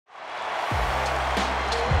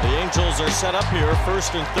Angels are set up here,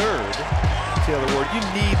 first and third. Taylor Ward, you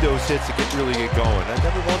need those hits to really get going. And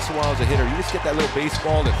every once in a while as a hitter, you just get that little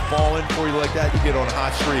baseball that fall in for you like that, you get on a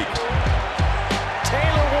hot streak.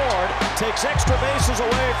 Taylor Ward takes extra bases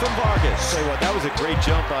away from Vargas. Tell you what, that was a great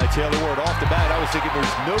jump by Taylor Ward off the bat. I was thinking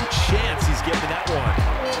there's no chance he's getting that one.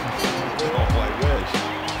 Oh, I wish.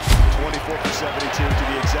 24 for 72 to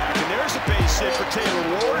be exact. And there's a base hit for Taylor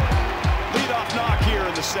Ward. Leadoff knock here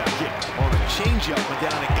in the second. On a changeup, went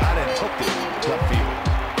down and got it, hooked it. Left field.